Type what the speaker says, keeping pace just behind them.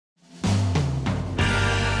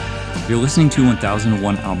You're listening to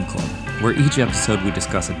 1001 Album Club, where each episode we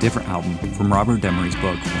discuss a different album from Robert Demery's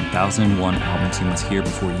book, 1001 Albums You Must Hear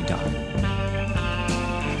Before You Die.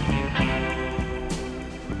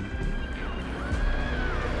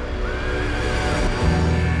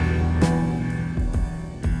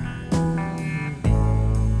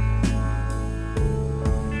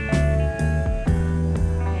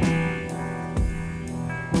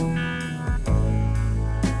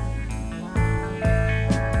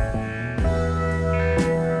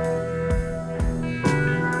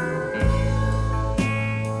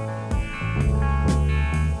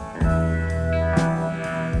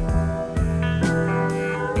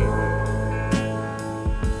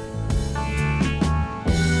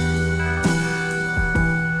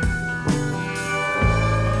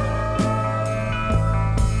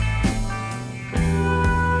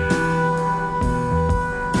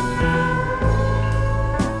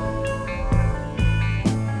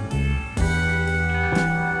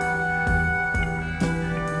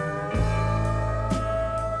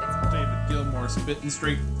 Spitting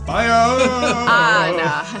straight fire!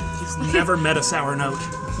 Nah. He's never met a sour note.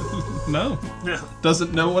 No. No.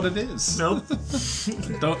 Doesn't know what it is. Nope.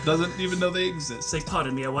 Doesn't even know they exist. Say,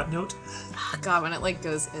 pardon me, a what note? Oh, God, when it like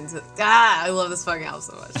goes into I love this fucking album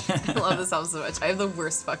so much. I love this album so much. I have the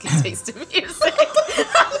worst fucking taste in music.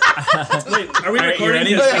 Wait, are we recording?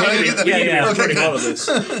 You ready? Yeah, recording all of this.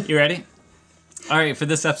 You ready? All right, for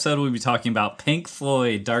this episode, we'll be talking about Pink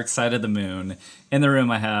Floyd, Dark Side of the Moon. In the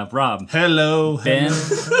room, I have Rob. Hello. Ben.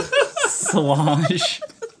 Solange.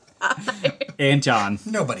 And John.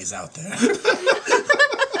 Nobody's out there.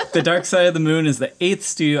 The Dark Side of the Moon is the 8th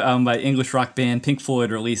studio album by English rock band Pink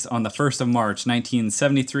Floyd, released on the 1st of March,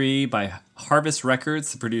 1973 by Harvest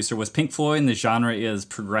Records. The producer was Pink Floyd, and the genre is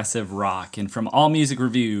progressive rock. And from AllMusic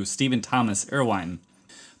Review, Stephen Thomas Erlewine.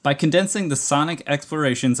 By condensing the sonic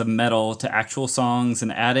explorations of metal to actual songs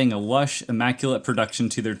and adding a lush, immaculate production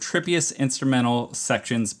to their trippiest instrumental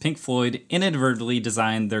sections, Pink Floyd inadvertently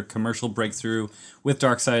designed their commercial breakthrough with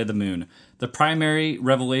Dark Side of the Moon. The primary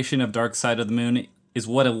revelation of Dark Side of the Moon is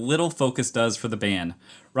what a little focus does for the band.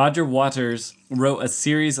 Roger Waters wrote a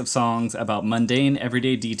series of songs about mundane,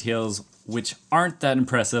 everyday details which aren't that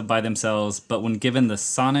impressive by themselves, but when given the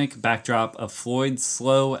sonic backdrop of Floyd's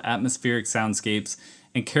slow, atmospheric soundscapes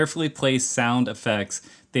and carefully placed sound effects,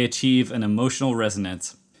 they achieve an emotional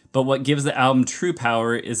resonance. But what gives the album true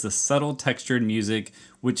power is the subtle textured music,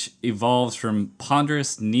 which evolves from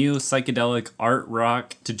ponderous neo-psychedelic art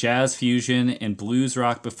rock to jazz fusion and blues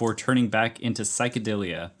rock before turning back into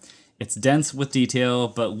psychedelia. It's dense with detail,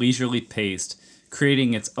 but leisurely paced,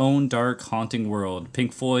 creating its own dark, haunting world.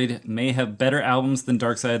 Pink Floyd may have better albums than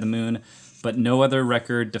Dark Side of the Moon, but no other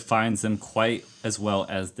record defines them quite as well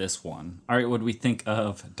as this one. All right, what do we think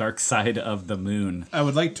of Dark Side of the Moon? I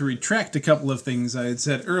would like to retract a couple of things I had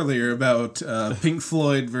said earlier about Pink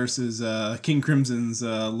Floyd versus King Crimson's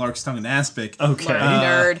Lark's Tongue and Aspic. Okay.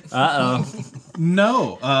 Nerd. Uh-oh.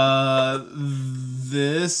 No,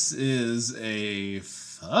 this is a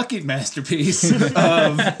fucking masterpiece.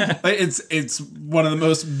 It's one of the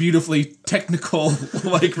most beautifully technical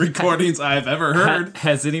recordings I've ever heard.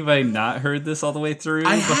 Has anybody not heard this all the way through?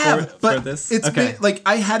 I have, but for this? It's been,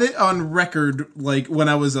 I had it on record when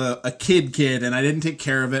I was a kid, and I didn't take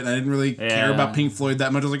care of it, and I didn't really care about Pink Floyd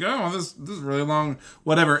that much. I was like, oh, this is really long,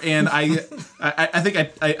 whatever. And I think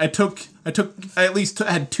I at least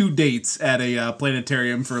had 2 dates at a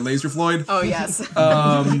planetarium for Laser Floyd. Oh, yes.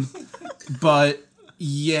 But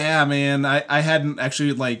yeah, man, I hadn't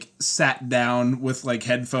actually sat down with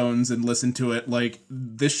headphones and listened to it.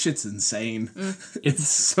 This shit's insane. It's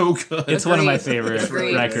so good. It's one of my favorite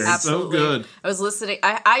records. Absolutely. So good. I was listening.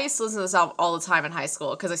 I used to listen to this album all the time in high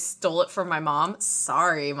school because I stole it from my mom.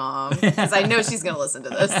 Sorry, Mom, because I know she's gonna listen to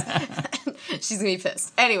this. She's gonna be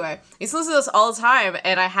pissed. Anyway, I used to listen to this all the time,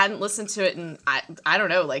 and I hadn't listened to it in I don't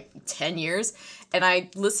know 10 years. And I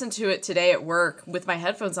listened to it today at work with my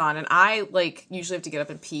headphones on, and I usually have to get up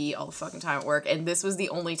and pee all the fucking time at work, and this was the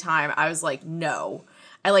only time I was like, no.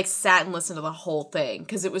 I sat and listened to the whole thing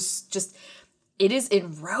because it was just, it is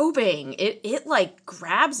enrobing. It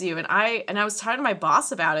grabs you, and I was talking to my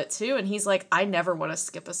boss about it too, and he's like, I never want to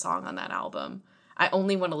skip a song on that album. I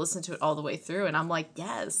only want to listen to it all the way through, and I'm like,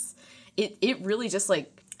 yes. It really just I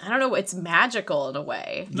don't know, it's magical in a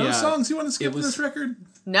way. No songs you want to skip this record?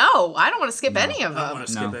 No, I don't want to skip any of them. I don't want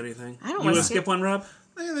to skip anything. I don't want wanna to skip one, Rob?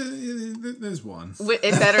 There's one.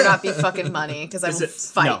 It better not be fucking Money, because I will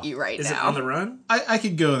fight you right now. Is it On the Run? I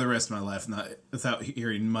could go the rest of my life without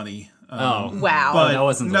hearing Money. Wow. But that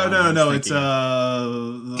wasn't no. It's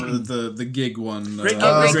the gig one. Great Gig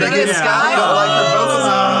in the Sky?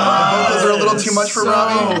 Her vocals are a little too much much for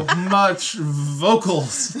Robbie. So much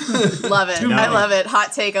vocals. Love it. I love it.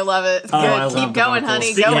 Hot take. I love it. Good. I love Keep the going, vocals.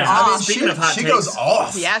 honey. Speaking Go of- off. Speaking of hot she takes. goes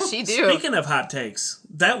off. Yeah, she do. Speaking of hot takes,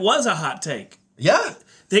 that was a hot take. Yeah.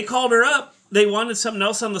 They called her up. They wanted something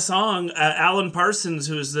else on the song. Alan Parsons,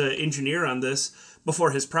 who was the engineer on this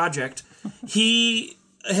before his project, he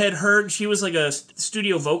had heard, she was like a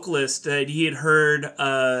studio vocalist that he had heard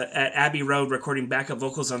at Abbey Road recording backup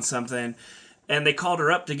vocals on something. And they called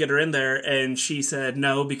her up to get her in there, and she said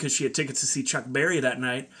no because she had tickets to see Chuck Berry that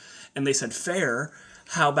night. And they said, fair,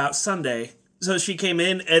 how about Sunday? So she came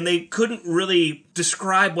in, and they couldn't really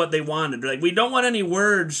describe what they wanted. They're like, we don't want any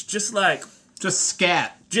words, just like... Just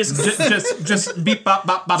scat. Just Just beep bop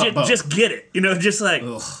bop bop bop. just get it, just like.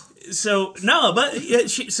 Ugh. So no, but yeah,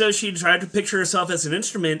 she tried to picture herself as an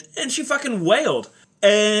instrument, and she fucking wailed.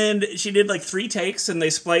 And she did like 3 takes, and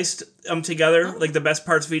they spliced them together, like the best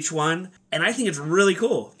parts of each one. And I think it's really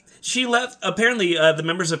cool. She left. Apparently, the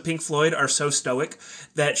members of Pink Floyd are so stoic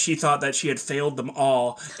that she thought that she had failed them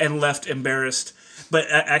all and left embarrassed. But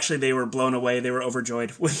actually, they were blown away. They were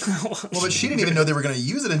overjoyed with. Well, but she didn't even know they were going to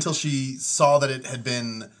use it until she saw that it had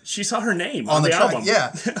been She saw her name on the track. album.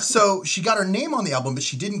 Yeah. So she got her name on the album, but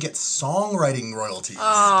she didn't get songwriting royalties.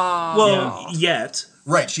 Yet.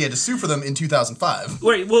 Right. She had to sue for them in 2005.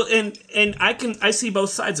 Right. Well, and I see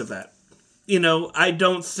both sides of that. I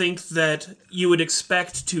don't think that you would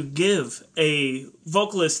expect to give a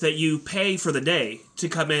vocalist that you pay for the day to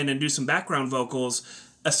come in and do some background vocals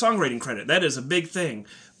a songwriting credit. That is a big thing.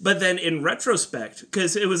 But then in retrospect,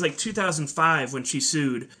 because it was like 2005 when she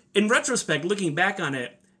sued, in retrospect, looking back on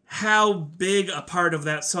it, how big a part of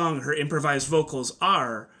that song her improvised vocals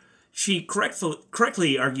are, she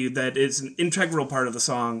correctly argued that it's an integral part of the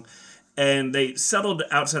song, and they settled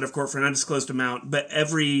outside of court for an undisclosed amount, but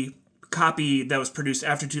every copy that was produced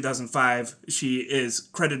after 2005, she is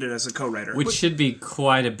credited as a co-writer. Which should be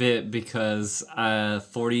quite a bit because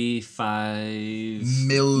 45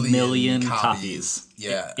 million copies.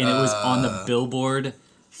 Yeah. And it was on the Billboard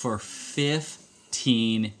for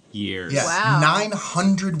 15 years. Yeah. Wow.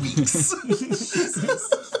 900 weeks.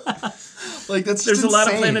 Like, that's There's just a lot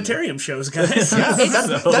of insane. planetarium shows, guys. Yeah,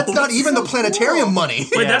 that's not even the planetarium money.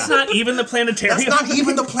 Wait, that's not even the planetarium? That's not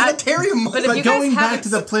even the planetarium money. But if But you guys going back haven't to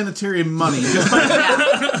the planetarium money, just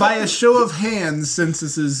by a show of hands, since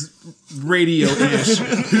this is radio-ish,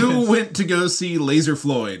 who went to go see Laser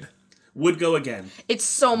Floyd? Would go again. It's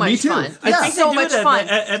so much Me too. fun. I It's think so They do much it fun.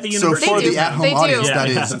 at the So university. for They do. the at-home They do. audience, Yeah, that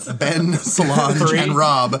yeah. is Ben, Solange, Three, and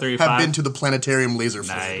Rob three, have five. been to the planetarium laser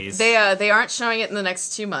floor. Nice. They aren't showing it in the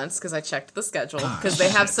next 2 months because I checked the schedule because they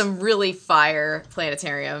have some really fire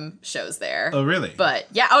planetarium shows there. Oh, really? But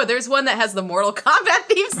yeah, there's one that has the Mortal Kombat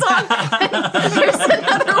theme song. There's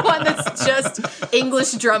another one that's just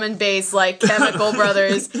English drum and bass, like Chemical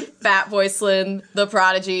Brothers, Fatboy Slim, The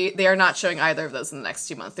Prodigy. They are not showing either of those in the next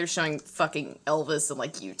 2 months. They're showing fucking Elvis and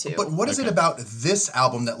like U2. But what is it about this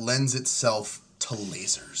album that lends itself to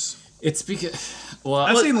lasers? It's because, well,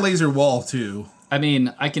 I've seen Laser Wall, too. I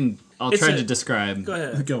mean, I'll It's try a- to describe. Go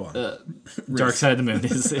ahead. Go on. Dark Side of the Moon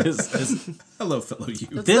is Hello, fellow you.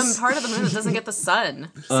 it's this- the part of the moon that doesn't get the sun.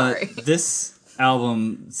 Sorry. this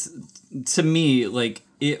album, to me, like,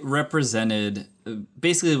 it represented,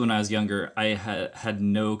 basically when I was younger, I had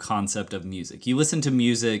no concept of music. You listen to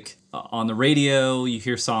music on the radio, you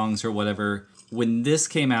hear songs or whatever. When this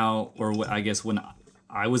came out, or I guess when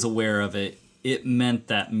I was aware of it, it meant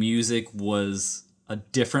that music was a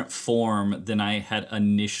different form than I had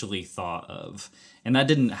initially thought of. And that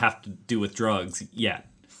didn't have to do with drugs yet.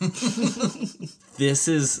 This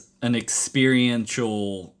is an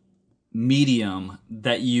experiential medium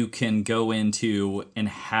that you can go into and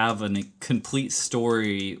have a complete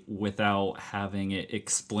story without having it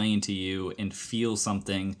explained to you and feel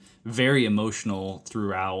something very emotional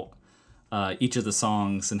throughout each of the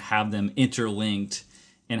songs and have them interlinked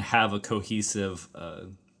and have a cohesive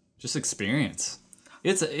just experience.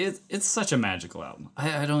 It's such a magical album.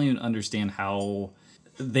 I don't even understand how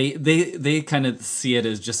they kind of see it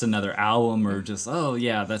as just another album or just, oh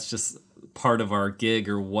yeah, that's just part of our gig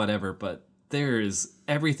or whatever, but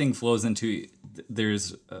everything flows into,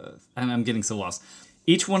 I'm getting so lost.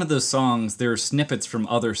 Each one of those songs, there are snippets from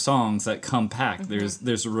other songs that come packed.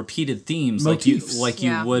 There's repeated themes Motifs. like you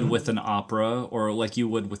Yeah. would with an opera or like you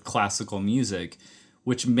would with classical music,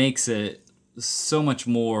 which makes it so much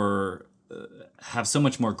more have so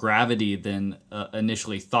much more gravity than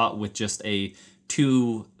initially thought with just a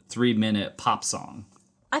 2-3 minute pop song.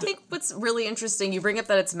 I think what's really interesting, you bring up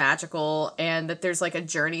that it's magical and that there's like a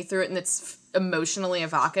journey through it and it's emotionally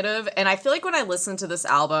evocative. And I feel like when I listen to this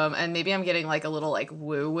album, and maybe I'm getting like a little like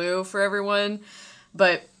woo-woo for everyone,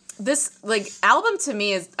 but this like album to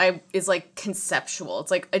me is like conceptual.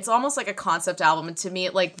 It's like it's almost like a concept album, and to me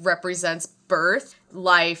it like represents birth,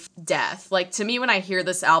 life, death. Like to me when I hear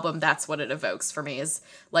this album, that's what it evokes for me, is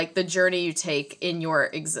like the journey you take in your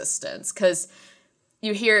existence. Because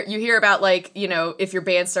you hear about like, you know, if your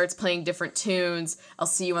band starts playing different tunes, I'll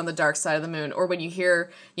see you on the dark side of the moon. Or when you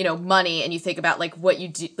hear, you know, money and you think about like what you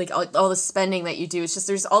do, like all the spending that you do. It's just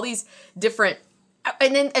there's all these different.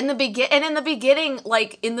 And then in the beginning,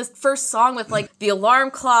 like in the first song with like the alarm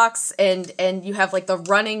clocks and you have like the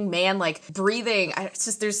running man like breathing. It's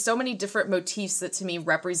just there's so many different motifs that to me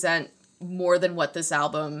represent more than what this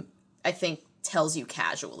album I think tells you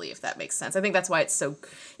casually, if that makes sense. I think that's why it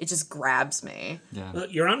just grabs me. Yeah. Well,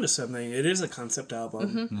 you're onto something. It is a concept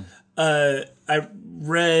album. I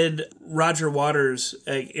read Roger Waters'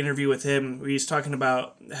 interview with him where he's talking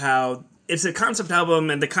about how it's a concept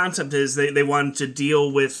album, and the concept is they wanted to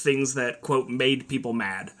deal with things that, quote, made people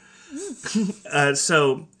mad.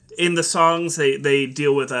 So in the songs, they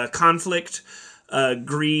deal with conflict,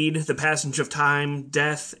 greed, the passage of time,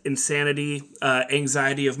 death, insanity,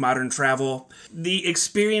 anxiety of modern travel. The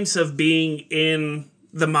experience of being in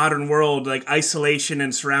the modern world, like isolation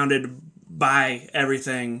and surrounded by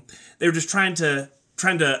everything. They were just trying to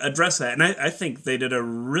address that. And I think they did a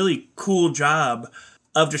really cool job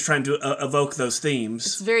of just trying to evoke those themes.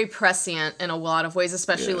 It's very prescient in a lot of ways,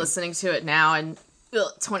 especially listening to it now in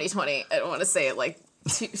 2020. I don't want to say it like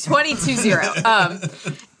 2020.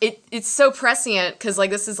 It's so prescient because like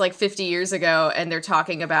this is like 50 years ago, and they're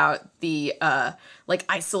talking about the like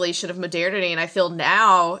isolation of modernity. And I feel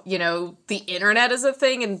now, you know, the internet is a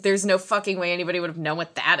thing, and there's no fucking way anybody would have known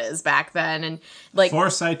what that is back then. And like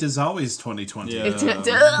Foresight is always 2020. Yeah.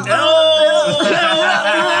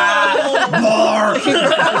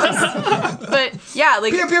 But yeah,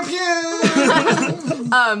 like Pew, pew, pew.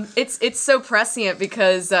 it's so prescient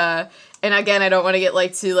because and again, I don't want to get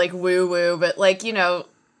like too like woo woo, but like, you know,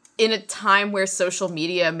 in a time where social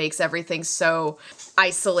media makes everything so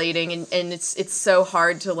isolating and it's so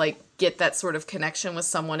hard to like get that sort of connection with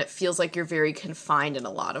someone, it feels like you're very confined in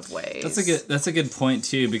a lot of ways. That's a good point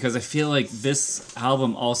too, because I feel like this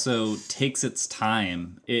album also takes its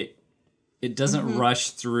time. It doesn't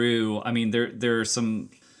rush through. I mean, there are some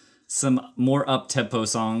more up-tempo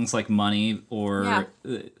songs like Money or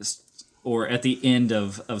at the end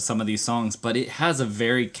of some of these songs, but it has a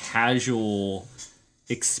very casual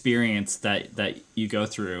experience that you go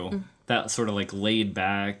through, that sort of like laid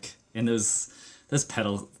back, and those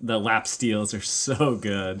pedals, the lap steels are so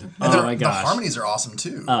good. Oh my gosh. The harmonies are awesome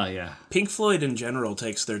too. Oh yeah. Pink Floyd in general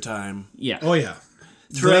takes their time Yeah. Oh yeah.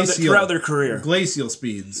 throughout their career. Glacial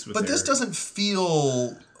speeds. But this doesn't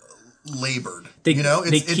feel labored. They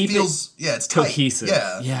it keep feels it's tight. cohesive.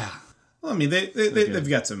 Yeah. Well, I mean, they've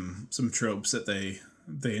got some tropes that they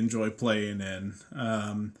enjoy playing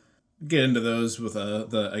in. Get into those with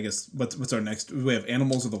I guess what's our next? We have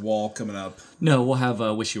Animals of the Wall coming up. No, we'll have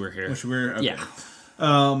Wish You Were Here. Wish You Were okay. Yeah.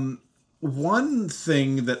 One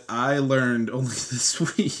thing that I learned only this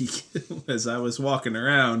week as I was walking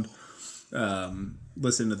around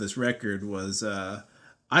listening to this record was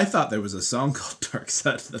I thought there was a song called Dark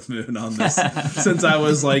Side of the Moon on this since I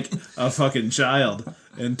was like a fucking child.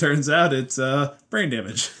 And turns out it's Brain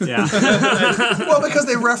Damage. Yeah. Well, because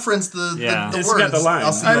they referenced the It's words. got the line.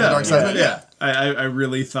 I'll see you on the dark side. of the moon. Yeah. I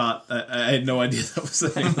really thought I had no idea that was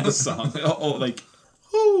the name of the song. Like,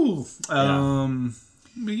 whoo.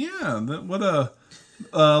 But yeah, what a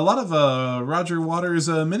lot of Roger Waters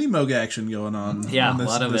mini moog action going on. Yeah, on this, a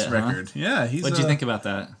lot of this it, record. huh? Yeah, he's. What'd you think about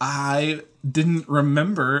that? I didn't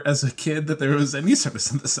remember as a kid that there was any sort of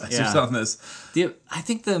synthesizers on this. I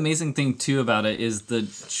think the amazing thing too about it is the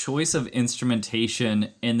choice of instrumentation,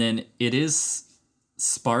 and then it is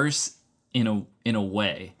sparse in a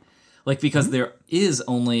way, like because there is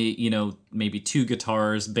only maybe 2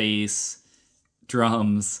 guitars, bass,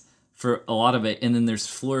 drums for a lot of it, and then there's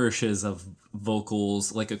flourishes of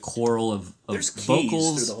vocals, like a choral of There's keys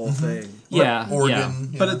vocals through the whole thing. Yeah, Organ.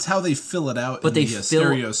 yeah. But it's how they fill it out But in they the fill-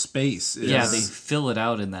 stereo space. Yeah, they fill it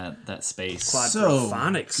out in that space. so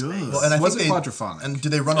Quadraphonic good. space. Well, and I Was think it quadraphonic? And do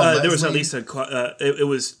they run on There was at Leslie?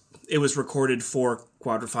 least it was recorded for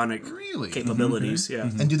quadraphonic Really? capabilities. Yeah.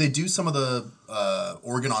 And do they do some of the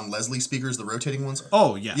organ on Leslie speakers, the rotating ones?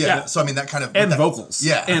 Oh yeah. Yeah. So I mean that kind of And that, vocals.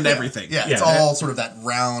 Yeah. And yeah, everything. Yeah. Yeah. It's all sort of that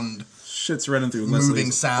round. Shit's running through Moving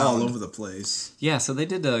Leslie's sound. all over the place. Yeah, so they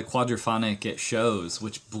did a quadraphonic at shows,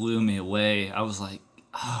 which blew me away. I was like,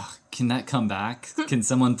 can that come back? Can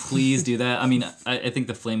someone please do that? I mean, I think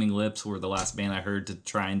the Flaming Lips were the last band I heard to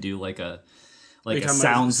try and do like a Are you talking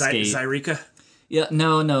about soundscape. Zyrika? Yeah,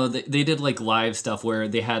 no, they did like live stuff where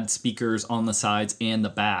they had speakers on the sides and the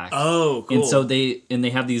back. Oh, cool. And so they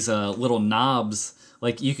have these little knobs.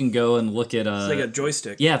 Like you can go and look at It's like a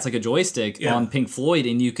joystick. Yeah, it's like a joystick on Pink Floyd,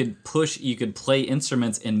 and you could play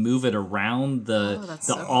instruments and move it around the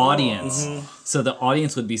so audience. Mm-hmm. So the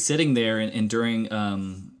audience would be sitting there, and during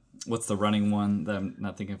what's the running one that I'm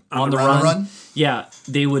not thinking of? On the Run. Yeah,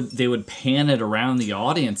 they would pan it around the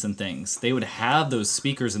audience and things. They would have those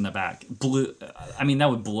speakers in the back. That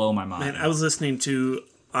would blow my mind. Man, I was listening to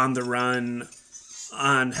On the Run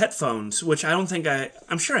on headphones, which I don't think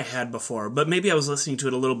I'm sure I had before, but maybe I was listening to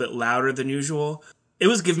it a little bit louder than usual. It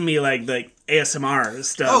was giving me like ASMR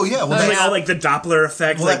stuff. Oh yeah, well like, all like the Doppler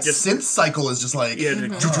effect, well, like that just synth cycle is just like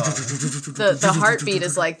The heartbeat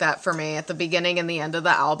is like that for me at the beginning and the end of the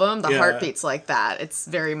album. The heartbeat's like that. It's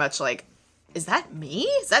very much like, is that me?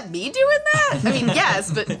 Is that me doing that? I mean,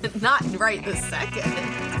 yes, but not right this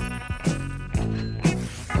second.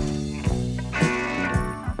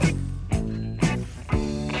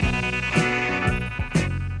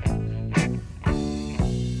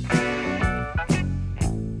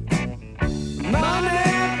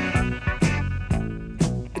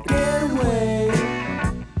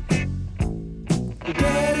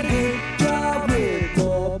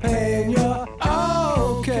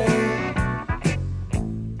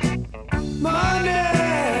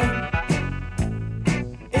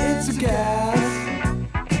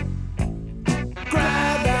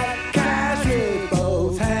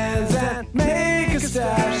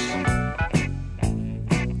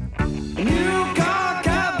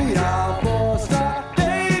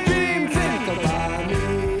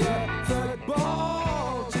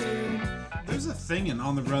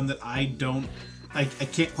 On the Run that I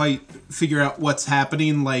can't quite figure out what's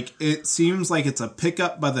happening. Like, it seems like it's a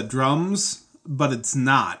pickup by the drums, but it's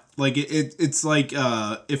not. Like it's like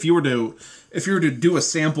if you were to do a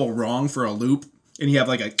sample wrong for a loop and you have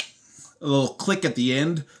like a little click at the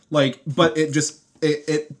end, like, but it just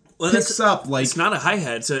it picks up like it's not a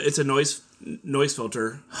hi-hat, it's a noise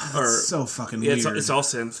filter. Or so fucking weird. It's all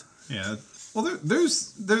synth. Yeah. Well,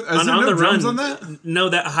 there's on no the drums Run, on that? No,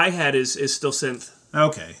 that hi-hat is still synth.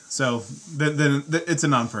 Okay, so then it's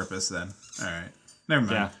an on purpose then. All right, never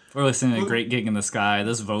mind. Yeah, we're listening to "Great Gig in the Sky."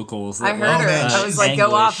 Those vocals. I heard her. man, I was like, "Go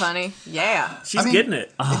English. off, honey." Yeah. She's getting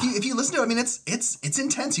it. if you listen to it, I mean it's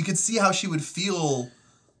intense. You could see how she would feel,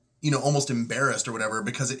 almost embarrassed or whatever,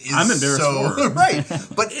 because it is I'm embarrassed so for her. right.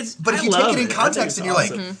 But I if you love take it in it. I context think and it's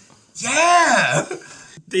you're like, awesome. yeah.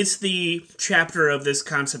 It's the chapter of this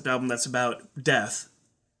concept album that's about death.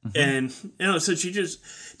 And so she just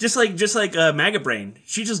like Maggot Brain,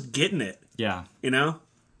 she's just getting it. Yeah. Yeah,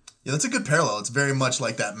 that's a good parallel. It's very much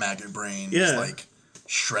like that Maggot Brain, just like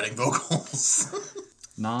shredding vocals.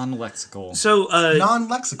 Non-lexical. So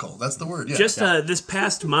Non-lexical, that's the word. Yeah. just this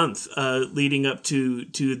past month, leading up to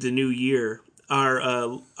the new year,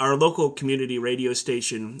 our local community radio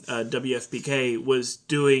station, WFPK, was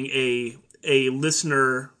doing a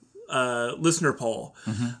listener poll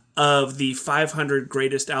of the 500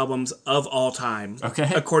 greatest albums of all time,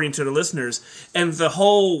 according to the listeners. And the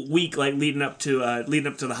whole week, like leading up to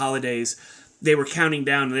the holidays, they were counting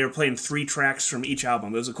down and they were playing 3 tracks from each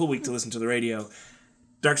album. It was a cool week to listen to the radio.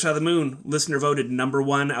 Dark Side of the Moon, listener voted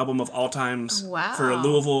 #1 album of all times for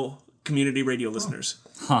Louisville community radio listeners.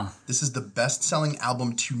 Huh. This is the best-selling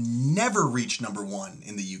album to never reach #1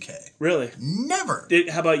 in the UK. Really? Never.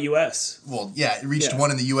 How about US? Well, yeah, it reached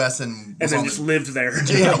 1 in the US and was then just lived there.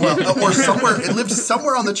 Yeah, well, or somewhere. It lived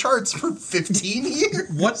somewhere on the charts for 15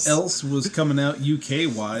 years. What else was coming out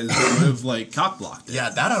UK-wise that would have, like, cock-blocked it?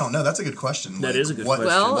 Yeah, that I don't know. That's a good question. That is a good question.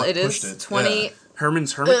 Well, what it is pushed 20. Yeah.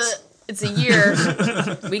 Herman's Hermits? It's a year.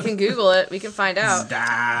 We can Google it. We can find out.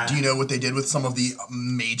 Do you know what they did with some of the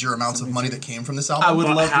major amounts of money that came from this album? I would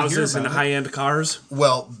love houses to hear and about it. high-end cars.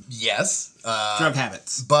 Well, yes. Drug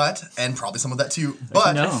habits. And probably some of that too.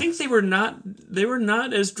 But No. I think they were not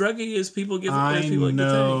as druggy as people give. I as people like to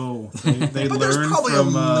know. They but there's learned probably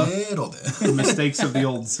from a little bit. the mistakes of the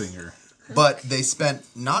old singer. But they spent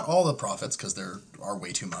not all the profits, because there are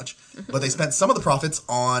way too much, but they spent some of the profits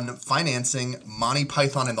on financing Monty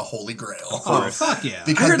Python and the Holy Grail. Oh, fuck yeah.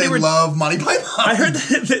 Because they love Monty Python. I heard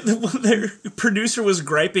that their producer was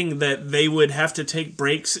griping that they would have to take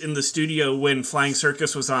breaks in the studio when Flying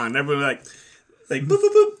Circus was on. Everyone was like boop,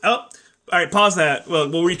 boop, boop. Oh, all right, pause that. Well,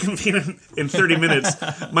 we'll reconvene in 30 minutes.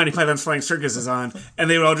 Monty Python's Flying Circus is on. And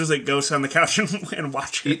they would all just like go sit on the couch and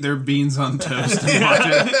watch it. Eat their beans on toast and watch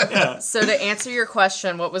it. So to answer your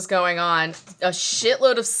question, what was going on? A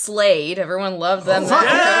shitload of Slade. Everyone loved them. Fair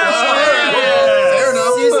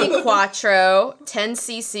enough. Susie Quattro,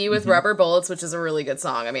 10cc with Rubber Bullets, which is a really good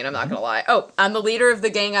song. I mean, I'm not going to lie. Oh, I'm the Leader of the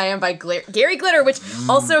Gang I Am by Gary Glitter, which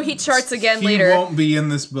also he charts again He later. won't be in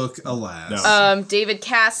this book, alas. No. David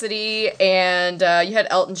Cassidy, and you had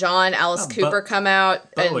Elton John, Alice Cooper come out.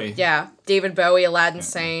 Bowie. And, yeah, David Bowie, Aladdin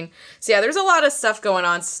Sane. So yeah, there's a lot of stuff going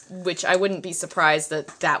on, which I wouldn't be surprised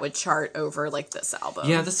that would chart over like this album.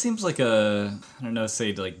 Yeah, this seems like I don't know,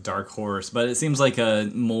 say like dark horse, but it seems like a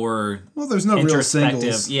more Well, there's no real introspective.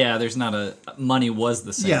 singles. Yeah, there's not a Money was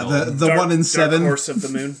the Yeah, single. the one in 7. Dark Horse of the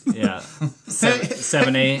Moon. Yeah,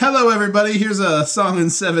 7, 8. Hello, everybody. Here's a song in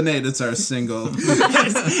 7/8. It's our single.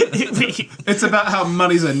 It's about how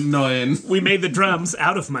money's annoying. We made the drums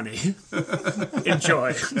out of money.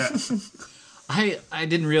 Enjoy. I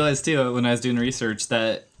didn't realize too when I was doing research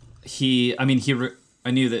that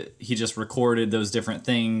I knew that he just recorded those different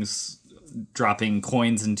things, dropping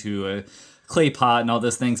coins into a clay pot and all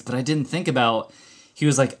those things, but I didn't think about, he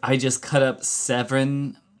was like, I just cut up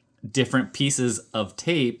 7 different pieces of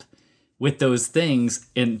tape with those things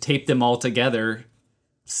and taped them all together.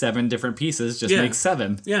 7 different pieces just Yeah. makes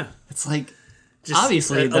 7. Yeah. It's like, Just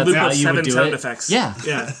obviously a that's loop how of you 7 would do sound it. effects. Yeah.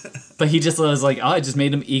 Yeah. But he just was like, oh, I just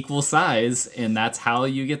made them equal size, and that's how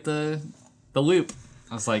you get the loop.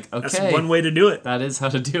 I was like, okay, That's one way to do it. that is how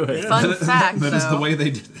to do it. Fun fact, That is the though. way they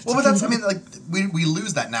did it. Well, but that's, I mean, like, we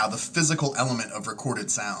lose that now, the physical element of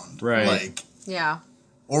recorded sound. Right. Like, Yeah.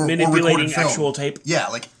 or Manipulating recorded film. actual tape. Yeah,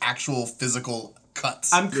 like actual physical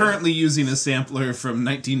cuts. I'm currently using a sampler from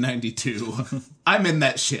 1992. I'm in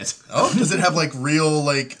that shit. Oh, does it have, like, real,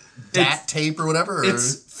 like, DAT tape or whatever? Or?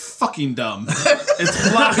 It's fucking dumb. It's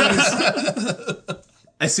floppies.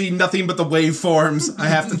 I see nothing but the waveforms. I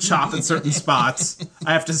have to chop in certain spots.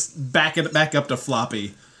 I have to back up to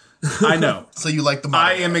floppy. I know. So you like the I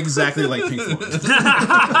modern am era. exactly like Pink Floyd.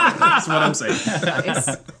 That's what I'm saying.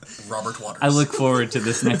 Nice. Robert Waters. I look forward to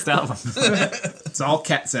this next album. It's all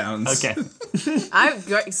cat sounds. Okay.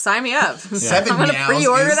 Sign me up. 7 I'm gonna meows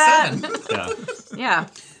pre-order is that. 7. Yeah. Yeah.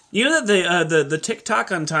 You know that the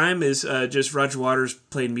TikTok on time is just Roger Waters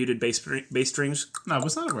playing muted bass strings? No, I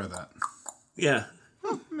was not aware of that. Yeah.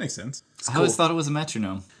 That makes sense. I always thought it was a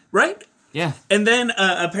metronome. Right? Yeah. And then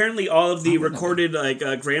apparently all of the recorded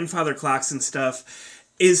grandfather clocks and stuff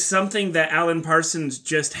is something that Alan Parsons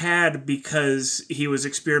just had because he was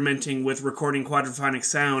experimenting with recording quadraphonic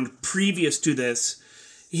sound previous to this.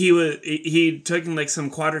 He took like some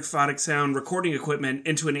quadraphonic sound recording equipment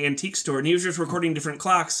into an antique store and he was just recording different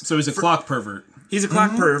clocks. So he's a clock pervert. He's a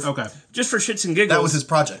clock perv. Okay. Just for shits and giggles. That was his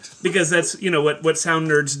project. Because that's, what sound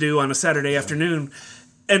nerds do on a Saturday afternoon.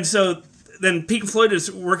 And so then Pink Floyd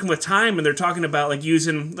is working with Time and they're talking about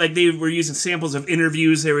they were using samples of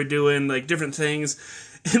interviews they were doing, like different things.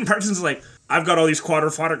 And Parsons is like, I've got all these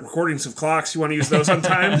quadraphonic recordings of clocks. You want to use those on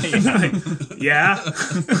Time? Like, yeah.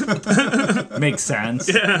 Makes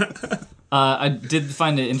sense. Yeah. I did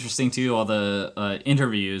find it interesting too, all the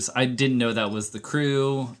interviews. I didn't know that was the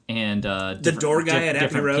crew and The door guy at Abbey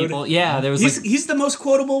different Road. people. Yeah, there was He's the most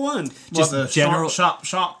quotable one. just the general.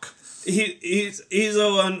 shock. He's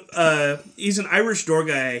an Irish door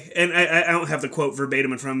guy, and I don't have the quote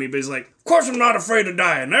verbatim in front of me, but he's like, "Of course I'm not afraid of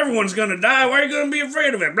dying. Everyone's gonna die. Why are you gonna be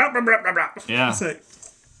afraid of it?" Blah blah blah blah blah. Yeah. It's like,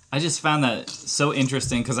 I just found that so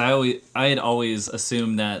interesting because I had always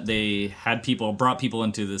assumed that they had brought people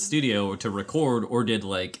into the studio to record or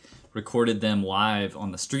recorded them live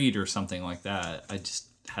on the street or something like that. I just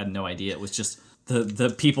had no idea. It was just the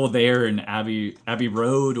people there in Abbey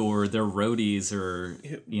Road or their roadies or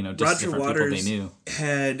just Roger different Waters people they knew.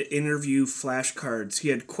 had interview flashcards. He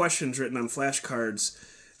had questions written on flashcards,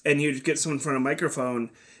 and he would get someone in front of a microphone,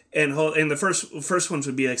 and the first ones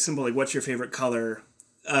would be like simple, like "What's your favorite color?"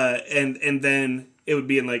 And then it would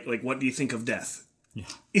be in like "What do you think of death?" Yeah.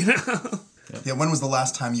 Yeah, when was the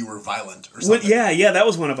last time you were violent or something? Yeah, that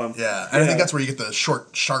was one of them. Yeah, and I think that's where you get the short,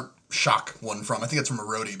 sharp shock one from. I think it's from a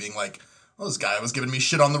roadie being like, well, this guy was giving me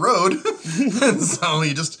shit on the road. So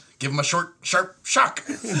you just give him a short, sharp shock.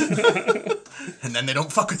 And then they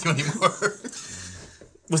don't fuck with you anymore.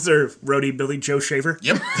 Was there roadie Billy Joe Shaver?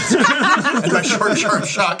 Yep. And by short, sharp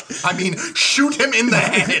shock, I mean shoot him in the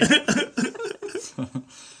head.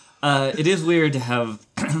 It is weird to have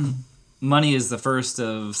Money is the first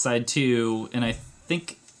of side 2, and I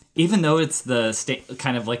think even though it's the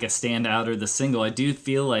kind of like a standout or the single, I do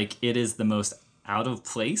feel like it is the most out of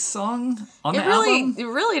place song on the album. It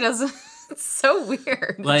really doesn't. It's so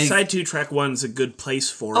weird. Like, Side 2, track 1's a good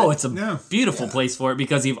place for it. oh, it's a beautiful place for it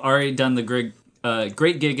because you've already done the great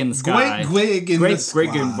gig in the sky. Great gig in the sky.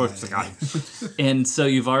 Great gig in the sky. And so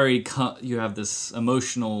you've already you have this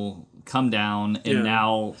emotional come down, and Yeah.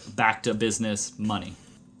 now back to business, Money.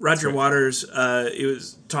 Roger Waters, he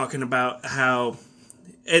was talking about how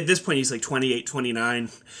at this point he's like 28, 29,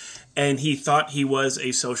 and he thought he was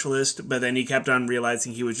a socialist, but then he kept on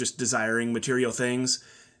realizing he was just desiring material things.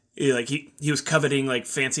 He was coveting like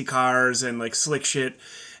fancy cars and like slick shit,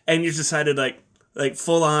 and he just decided like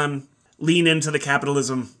full on lean into the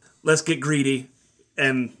capitalism. Let's get greedy,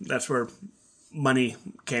 and that's where money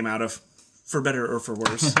came out of, for better or for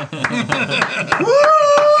worse.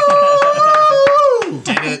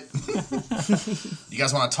 Did it. You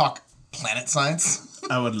guys want to talk planet science?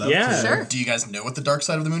 I would love Yeah. to. Sure. Do you guys know what the dark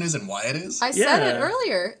side of the moon is and why it is? I said it Yeah.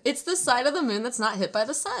 earlier. It's the side of the moon that's not hit by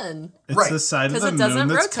the sun. It's Right. the side of 'Cause the it moon doesn't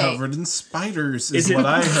that's rotate. covered in spiders, Is is it what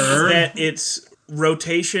I heard. that its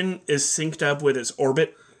rotation is synced up with its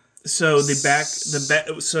orbit? So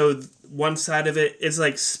so one side of it is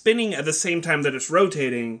like spinning at the same time that it's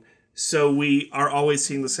rotating. So we are always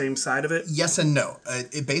seeing the same side of it. Yes and no.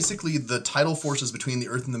 Basically, the tidal forces between the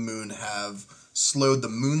Earth and the moon have slowed the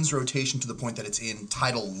moon's rotation to the point that it's in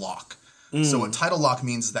tidal lock. So what tidal lock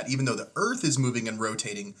means is that even though the Earth is moving and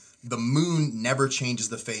rotating, the moon never changes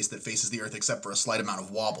the face that faces the Earth except for a slight amount of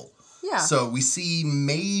wobble. Yeah. So we see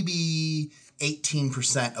maybe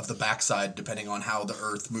 18% of the backside depending on how the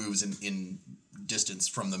Earth moves in distance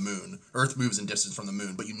from the moon. Earth moves in distance from the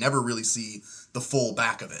moon, but you never really see the full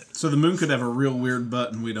back of it. So the moon could have a real weird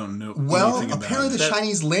butt, and we don't know Well, anything about apparently it. the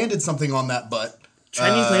Chinese landed something on that butt.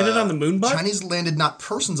 Chinese landed on the moon butt? Chinese landed not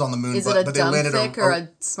persons on the moon Is butt, it a but they dumb landed thick or a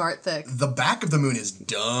smart thick? the back of the moon is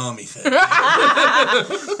dummy thick,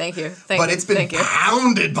 Thank you. but it's been Thank you.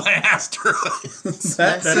 pounded by asteroids.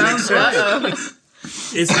 that sounds right. Uh-oh.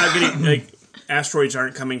 It's not getting like asteroids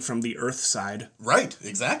aren't coming from the Earth side. Right,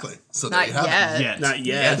 exactly. So there Not you have yet. it. Yet. Not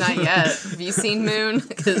yet. Not yet. Have you seen Moon?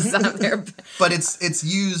 Because I'm there. But it's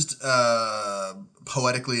used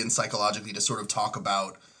poetically and psychologically to sort of talk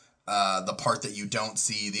about the part that you don't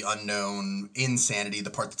see, the unknown, insanity,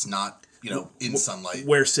 the part that's not, in sunlight.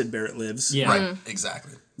 Where Sid Barrett lives. Yeah. Right,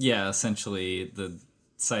 exactly. Yeah, essentially the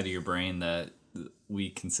side of your brain that we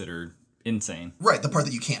consider insane. Right, the part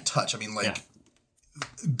that you can't touch. I mean,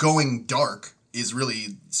 going dark is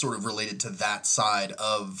really sort of related to that side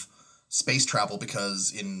of space travel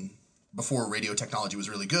because before radio technology was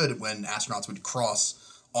really good, when astronauts would cross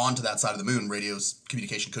onto that side of the moon, radio's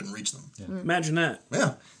communication couldn't reach them. Imagine that.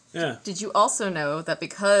 Yeah. Yeah. Did you also know that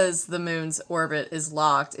because the moon's orbit is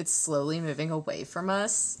locked, it's slowly moving away from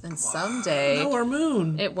us, and someday Oh, our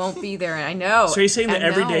moon. it won't be there? I know. So you're saying that I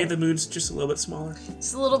every know. day the moon's just a little bit smaller?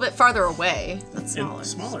 Just a little bit farther away. That's And smaller.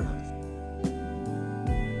 smaller.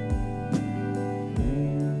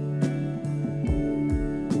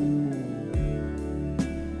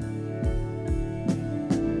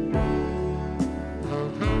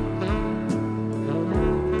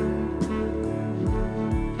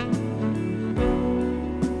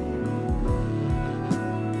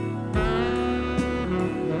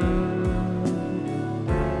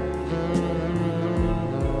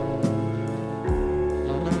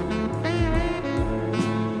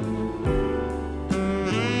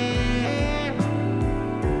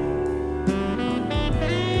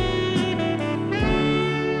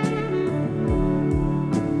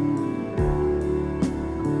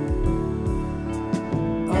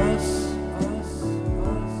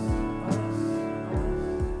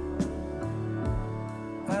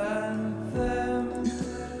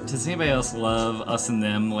 Does anybody else love Us and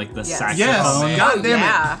Them, like the Yes. saxophone? Yes, God damn it.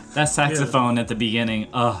 Yeah. That saxophone at the beginning,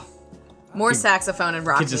 More saxophone and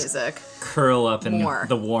rock could just music. curl up in More.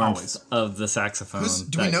 the warmth Always. of the saxophone.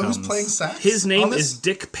 Do we that know who's comes. playing sax? His on name this? is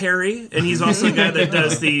Dick Perry, and he's also the guy that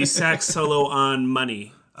does the sax solo on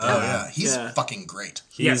Money. Oh, yeah. He's Yeah. fucking great.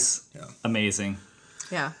 He's Yes. amazing.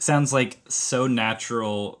 Yeah. Sounds like so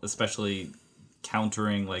natural, especially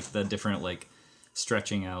countering like the different like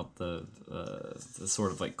stretching out the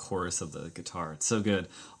sort of like chorus of the guitar. It's so good.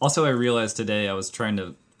 Also, I realized today I was trying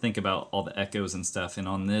to think about all the echoes and stuff, and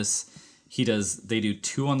on this they do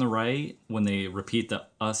two on the right when they repeat the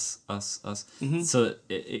us. So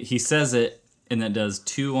he says it and then does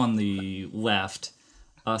two on the left,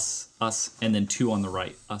 us, and then two on the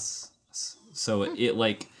right, us. So it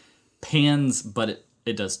like pans, but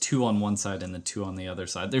it does two on one side and then two on the other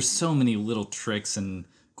side. There's so many little tricks and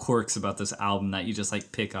quirks about this album that you just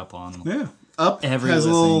like pick up on. Yeah. Up Every has a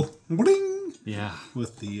listening. little bling Yeah.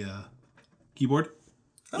 with the keyboard.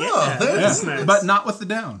 Oh, That's nice. But not with the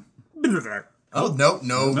down. oh no.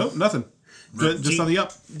 Nope, nothing. Just on the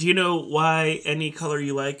up. Do you know why Any Color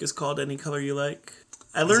You Like is called Any Color You Like?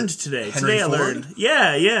 I learned today. Henry Today I Ford? learned.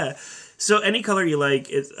 Yeah. So Any Color You Like,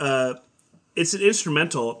 it's an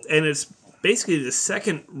instrumental, and it's basically the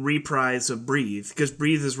second reprise of Breathe, because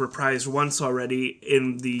Breathe is reprised once already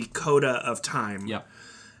in the Coda of Time. Yep.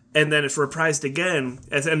 And then it's reprised again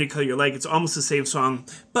as Any Color You Like. It's almost the same song,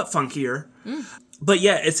 but funkier. But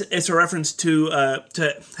yeah, it's a reference to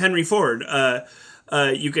Henry Ford.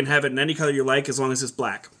 You can have it in any color you like as long as it's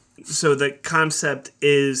black. So the concept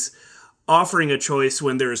is offering a choice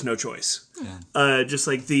when there is no choice. Yeah. Just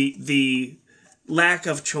like the lack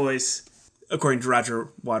of choice, according to Roger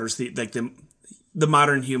Waters, the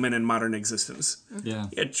modern human and modern existence. Yeah.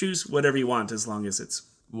 Yeah, choose whatever you want as long as it's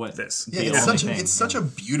What this. Yeah, it's such a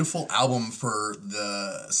beautiful album for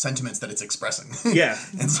the sentiments that it's expressing. Yeah.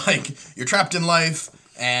 It's like you're trapped in life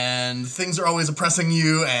and things are always oppressing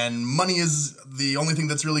you and money is the only thing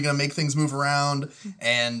that's really going to make things move around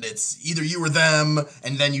and it's either you or them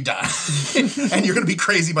and then you die. And you're going to be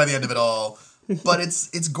crazy by the end of it all. But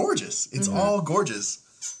it's gorgeous. It's all gorgeous.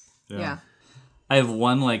 Yeah. I have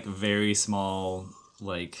one like very small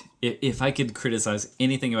like if I could criticize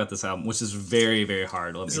anything about this album, which is very, very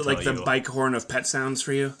hard. Is it like the bike horn of Pet Sounds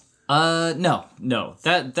for you? No.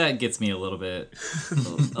 That gets me a little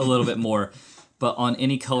bit more. But on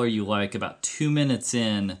Any Color You Like, about 2 minutes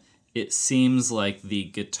in, it seems like the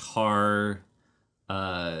guitar,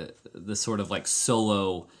 the sort of like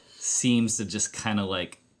solo, seems to just kind of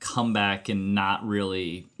like come back and not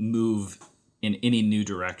really move in any new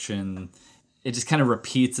direction. It just kind of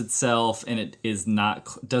repeats itself, and it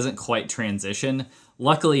doesn't quite transition.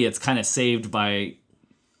 Luckily, it's kind of saved by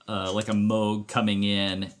like a Moog coming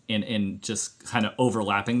in and just kind of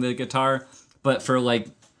overlapping the guitar. But for like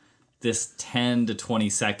this 10 to 20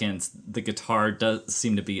 seconds, the guitar does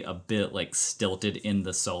seem to be a bit like stilted in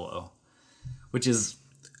the solo, which is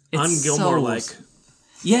un-Gilmore-like.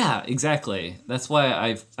 Yeah, exactly. That's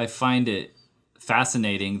why I find it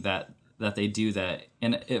fascinating that they do that.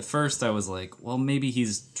 And at first I was like, well, maybe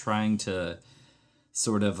he's trying to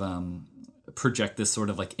sort of project this sort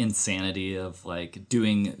of like insanity of like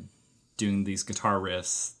doing these guitar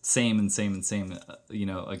riffs same,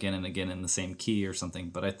 again and again in the same key or something.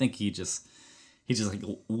 But I think he just like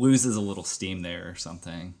loses a little steam there or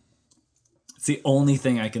something. It's the only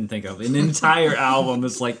thing I can think of. An entire album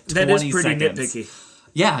is like 20 seconds. That is pretty seconds. nitpicky.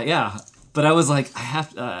 Yeah. But I was like, I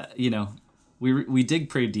have, we dig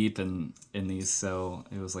pretty deep in these, so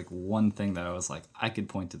it was like one thing that I was like, I could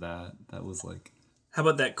point to that was like. How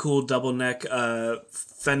about that cool double neck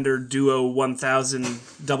Fender Duo 1000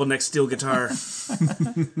 double neck steel guitar?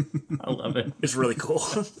 I love it. It's really cool.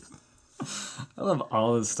 I love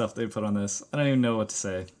all the stuff they put on this. I don't even know what to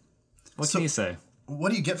say. What can you say?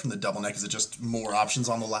 What do you get from the double neck? Is it just more options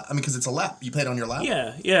on the lap? I mean, because it's a lap. You play it on your lap?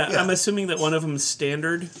 Yeah. I'm assuming that one of them is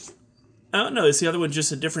standard. I don't know. Is the other one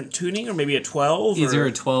just a different tuning or maybe a 12? Is there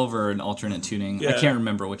a 12 or an alternate tuning? Yeah. I can't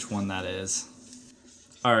remember which one that is.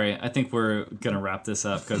 All right, I think we're going to wrap this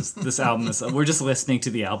up because this album we're just listening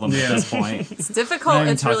to the album at this point. It's difficult.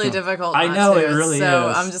 It's really difficult. I know, it really so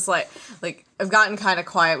is. I'm just like I've gotten kind of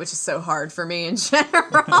quiet, which is so hard for me in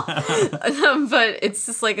general. But it's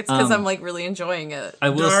just like, it's because I'm like really enjoying it.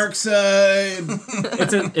 Dark Side.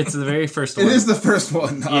 It's the very first one. It is the first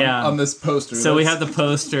one on this poster. So we have the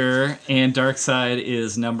poster, and Dark Side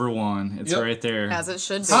is number 1. It's right there. As it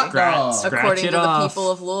should be. Scratch according it to off. the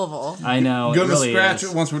people of Louisville. I know. Gonna really scratch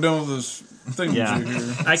is. it once we're done with this thing. Yeah. Here.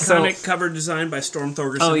 Iconic cover design by Storm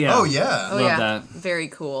Thorgerson. Oh, yeah. Oh, yeah. Oh, Love yeah. that. Very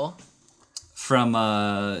cool. From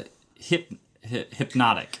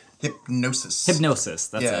Hypnotic. Hypnosis. Hypnosis.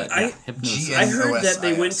 That's Yeah. it. Yeah. Hypnosis. I heard that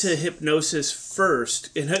they went NOSIS. to Hypnosis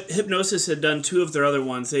first, and Hypnosis had done 2 of their other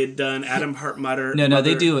ones. They had done Adam Hart Mutter. No,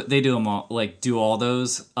 they do them all. Like do all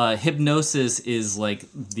those. Hypnosis is like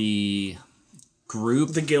the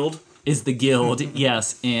group. The Guild. Is the guild,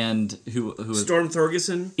 yes, and who Storm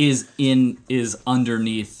Thorgerson is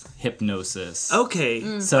underneath Hypnosis.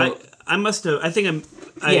 Okay, So I must have. I think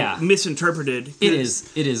I misinterpreted. It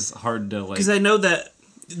is hard to like because I know that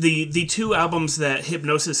the 2 albums that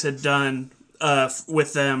Hypnosis had done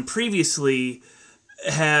with them previously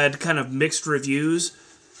had kind of mixed reviews.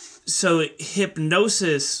 So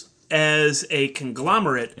Hypnosis, as a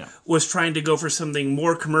conglomerate, was trying to go for something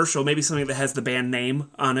more commercial, maybe something that has the band name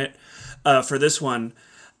on it for this one.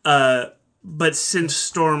 But since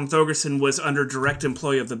Storm Thorgerson was under direct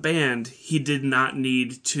employ of the band, he did not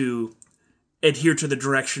need to adhere to the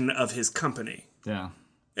direction of his company. Yeah.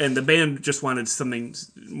 And the band just wanted something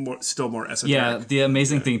still more esoteric. Yeah, the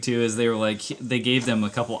amazing thing too is they were like, they gave them a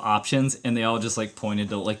couple options and they all just like pointed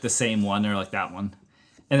to like the same one. They're like, that one.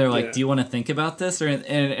 And they're like, do you want to think about this? And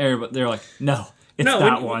they're like, no, It's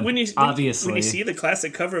that one. When you obviously. see the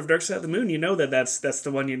classic cover of Dark Side of the Moon, you know that's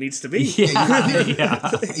the one it needs to be.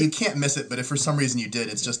 Yeah. You can't miss it, but if for some reason you did,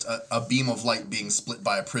 it's just a beam of light being split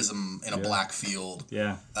by a prism in a black field.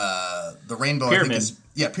 Yeah. The rainbow, Pyramid. I think,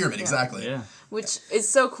 is pyramid, exactly. Yeah. Which is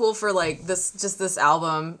so cool for like this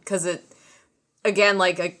album, because it, again,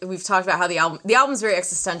 like we've talked about how the album's very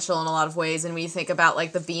existential in a lot of ways, and when you think about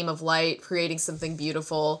like the beam of light creating something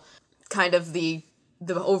beautiful, kind of the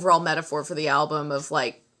overall metaphor for the album of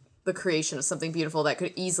like the creation of something beautiful that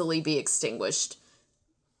could easily be extinguished,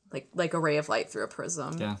 like a ray of light through a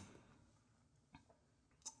prism. Yeah.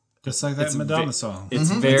 Just like that Madonna song. It's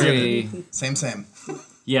very Same.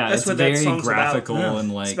 yeah. That's it's what that very song's graphical about. and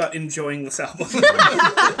It's like about enjoying this album.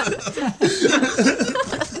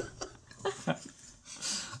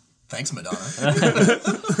 Thanks, Madonna.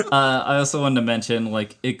 I also wanted to mention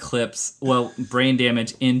like Eclipse. Well, Brain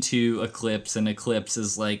Damage into Eclipse, and Eclipse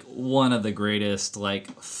is like one of the greatest like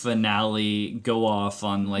finale go off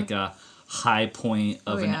on like a high point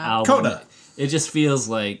of an yeah. album. Coda. It just feels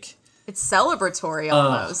like It's celebratory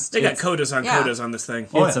almost. They got codas on Yeah. codas on this thing.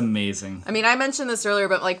 it's amazing. I mean, I mentioned this earlier,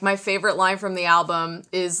 but like my favorite line from the album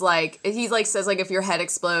is like he like says like if your head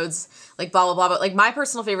explodes, like blah blah blah. But like my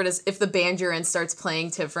personal favorite is if the band you're in starts playing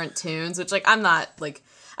different tunes, which like I'm not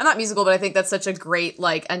musical, but I think that's such a great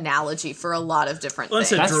like analogy for a lot of different Well, it's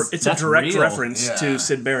things. a That's direct real. reference Yeah. to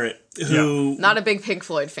Sid Barrett, who Not a big Pink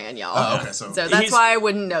Floyd fan, y'all. Oh, okay, so So that's He's- why I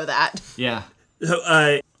wouldn't know that. Yeah.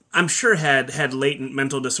 I'm sure had latent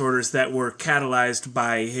mental disorders that were catalyzed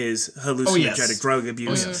by his hallucinogenic yes. drug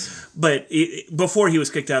abuse. But before he was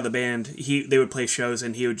kicked out of the band, they would play shows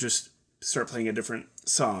and he would just start playing a different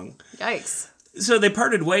song. Yikes. So they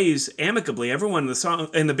parted ways amicably. Everyone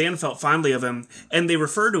in the band felt fondly of him, and they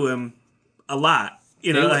refer to him a lot.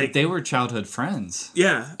 You know, They were childhood friends.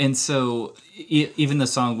 yeah. And so even the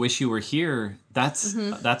song "Wish You Were Here," that's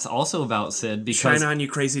also about Sid because Shine on, you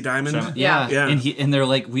crazy diamond. yeah, Yeah. and they're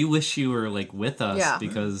like, we wish you were like with us Yeah.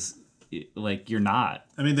 because like you're not.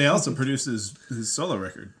 I mean, they also produced his solo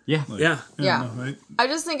record. Yeah, Like, Yeah. Yeah. no, right? I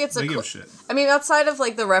just think it's They a give cool, a shit. I mean, outside of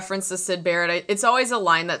like the reference to Sid Barrett, it's always a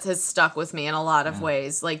line that has stuck with me in a lot of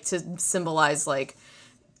ways, like to symbolize like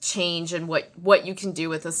change and what you can do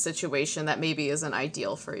with a situation that maybe isn't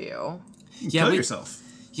ideal for you. yeah, Kill yourself.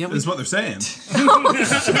 Yeah, Is what they're saying.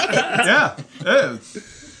 Yeah.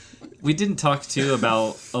 we didn't talk too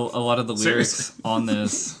about a lot of the lyrics on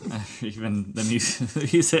this, even the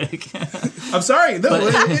music. I'm sorry. No,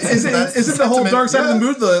 isn't the whole sentiment, Dark Side of yeah. the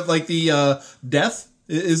Moon the death?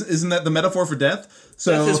 Isn't that the metaphor for death?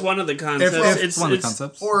 So Death is one of the concepts. if- it's One of the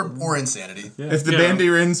concepts. or insanity. if the Yeah. band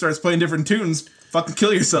you're in starts playing different tunes, fucking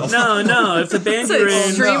kill yourself. No. If the band It's an you're in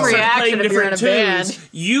extreme starts reaction playing if you're in different a band. tunes,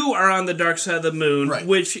 you are on the dark side of the moon, Right.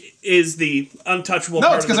 which is the untouchable No,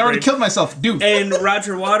 part it's of because the I already brain. killed myself, dude. And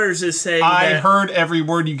Roger Waters is saying I that heard every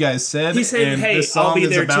word you guys said. he said, and "Hey, this I'll song be is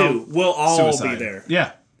there about too. We'll all suicide." be there.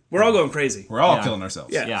 Yeah, We're all going crazy." we're all Yeah. killing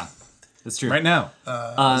ourselves. Yeah. Yeah, that's true. right now.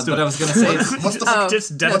 But I was gonna say, What's the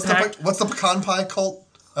Just death what's pact. the what's the pecan pie cult?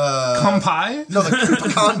 Come pie? No, the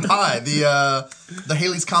pecan pie. The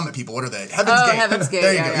Halley's Comet people. What are they? Heaven's Gate. Heaven's Gate,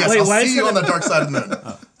 There you yeah, go. yeah. Yes, Wait, I'll why see is you it on the dark side of the moon.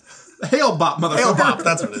 Hail bop, motherfucker. Hail Bop.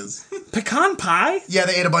 That's what it is. Pecan pie? Yeah,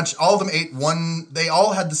 they ate a bunch. All of them ate one. They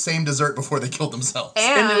all had the same dessert before they killed themselves.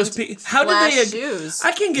 And it was how did flash they? shoes.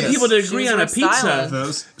 I can't get Yes. people to agree Shoes on a were pizza. styling.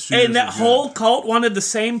 Those shoes And that are good. whole cult wanted the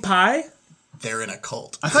same pie? They're in a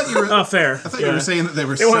cult. I thought you were. Oh, fair. I thought you were saying that they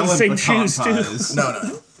were want selling the same pecan shoes, too. pies.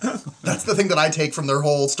 No. That's the thing that I take from their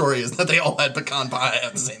whole story is that they all had pecan pie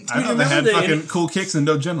at the same I time. thought they had remember the- fucking cool kicks and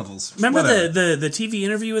no genitals. Remember Whatever. the TV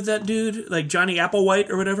interview with that dude, like Johnny Applewhite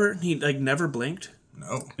or whatever? He like never blinked.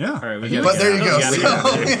 No. Yeah. all right, we Okay. gotta But there you go. get So, out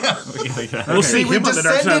of here. yeah. We gotta get out of We'll here. see We him on the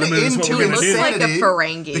dark side of descended the moon. Is what into we're gonna looks do. like a insanity,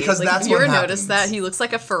 Ferengi. because like, that's if you what ever noticed happens. that, he looks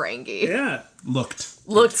like a Ferengi. Yeah. Looked.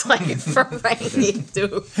 Looks like a Ferengi,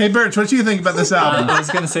 dude. Hey, Birch, what do you think about this album? I was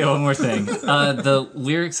gonna say one more thing. The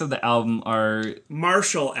lyrics of the album are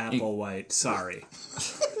Marshall Applewhite. Sorry.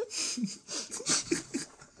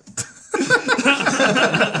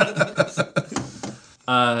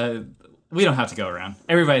 we don't have to go around.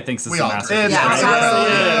 Everybody thinks it's We a all masterpiece. agree. Yeah, It's-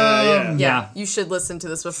 absolutely. Yeah. You should listen to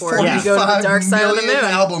this before Yeah. you go to the dark side of the 45 moon.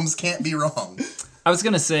 million albums can't be wrong. I was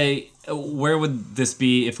gonna say, where would this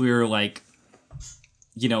be if we were like,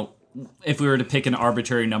 you know, if we were to pick an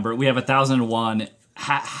arbitrary number? We have 1,001.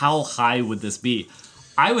 How high would this be?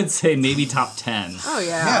 I would say maybe top 10. Oh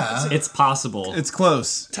yeah. Yeah. It's possible. It's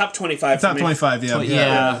close. Top 25 for Top me. 25, yeah.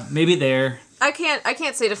 yeah, maybe there. I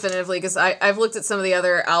can't say definitively because I've looked at some of the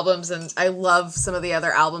other albums and I love some of the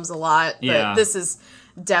other albums a lot. But Yeah. this is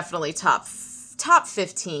definitely top top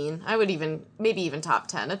 15. I would maybe even top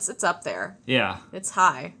 10. It's up there. Yeah. It's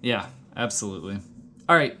high. Yeah, absolutely.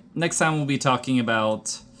 All right, next time we'll be talking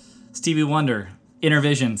about Stevie Wonder, Inner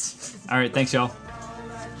Visions. All right, thanks, y'all.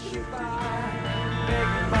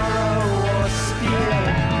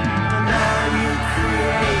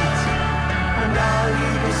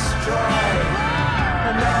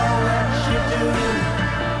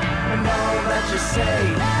 You say,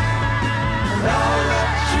 and all that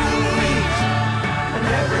you eat, and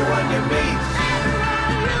everyone you meet,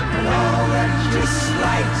 and all that you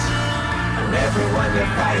slight, and everyone you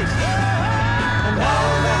fight.